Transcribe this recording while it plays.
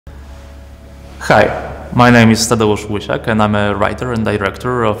Hi, my name is Tadeusz Łysiak and I'm a writer and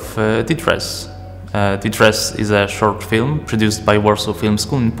director of Titres. Titres is a short film produced by Warsaw Film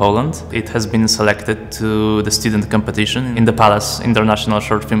School in Poland. It has been selected to the student competition in the Palace International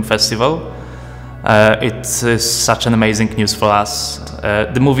Short Film Festival. It is such an amazing news for us.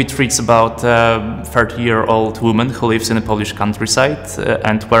 The movie treats about a 30-year-old woman who lives in a Polish countryside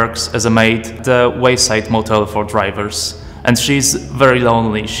and works as a maid at the wayside motel for drivers. And she's very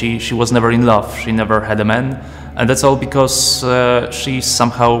lonely. She was never in love. She never had a man. And that's all because she's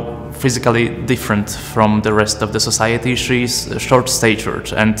somehow physically different from the rest of the society. She's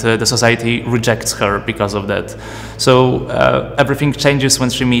short-statured and the society rejects her because of that. So everything changes when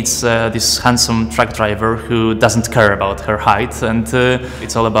she meets this handsome truck driver who doesn't care about her height, and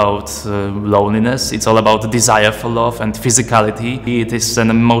it's all about loneliness, it's all about the desire for love and physicality. It is an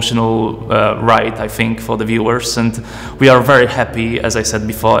emotional ride, I think, for the viewers, and we are very happy, as I said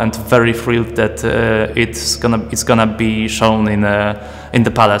before, and very thrilled that it's gonna be shown in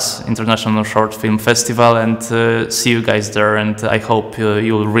the Palace International Short Film Festival, and see you guys there, and I hope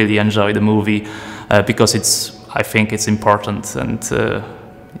you'll really enjoy the movie because I think it's important, and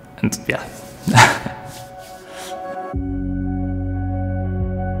yeah.